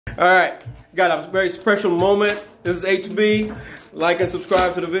All right, got a very special moment. This is HB. Like and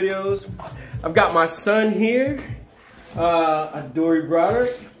subscribe to the videos. I've got my son here, Adoree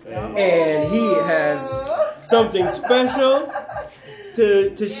Broderick, and he has something special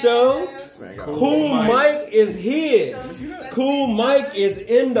to show. Cool Mike is here. Cool Mike is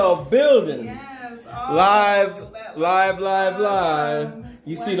in the building. Live.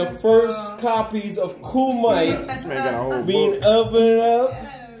 You see the first copies of Cool Mike being opened up,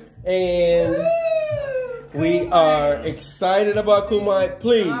 and we are excited about Cool Mike.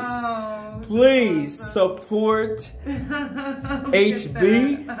 Please support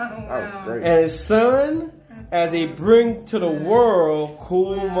HB and his son as he bring to the world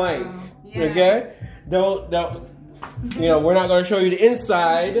Cool Mike. Okay? Don't. You know, we're not going to show you the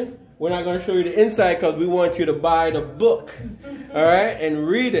inside. We're not going to show you the inside because we want you to buy the book, all right, and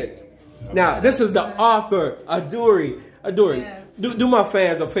read it. Now, this is the author, Adoree. Do my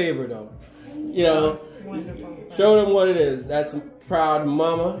fans a favor, though. You know, show them what it is. That's proud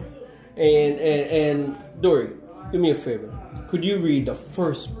mama. And Doree, do me a favor. Could you read the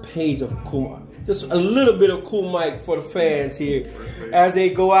first page of Cool Mike? Just a little bit of Cool Mike for the fans here as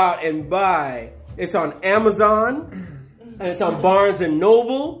they go out and buy. It's on Amazon and it's on Barnes and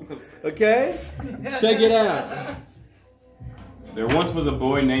Noble. Okay? Check it out. There once was a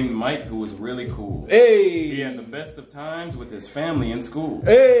boy named Mike who was really cool. Hey! He had the best of times with his family in school.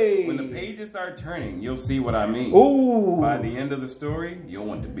 Hey! When the pages start turning, you'll see what I mean. Ooh! By the end of the story, you'll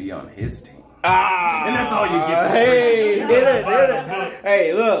want to be on his team. Ah! And that's all you get. Hey! Did it.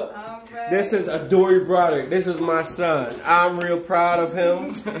 Hey, look. This is Adoree Broderick. This is my son. I'm real proud of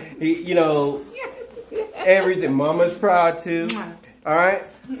him. He, you know, everything. Mama's proud too. All right?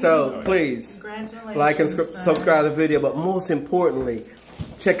 So, please, like and subscribe to the video. But most importantly,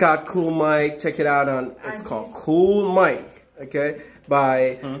 check out Cool Mike. Check it out on, it's called Cool Mike, okay?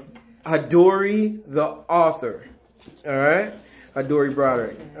 By Adoree, the author. All right? Adoree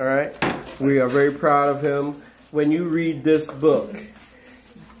Broderick, all right? We are very proud of him. When you read this book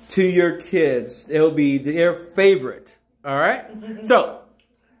to your kids, it'll be their favorite, all right? So,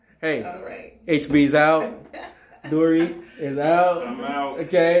 hey, HB's out. Doree is out. I'm out.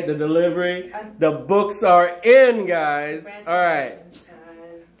 Okay, the delivery. The books are in, guys. All right.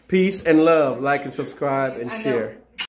 Peace and love. Like and subscribe and share.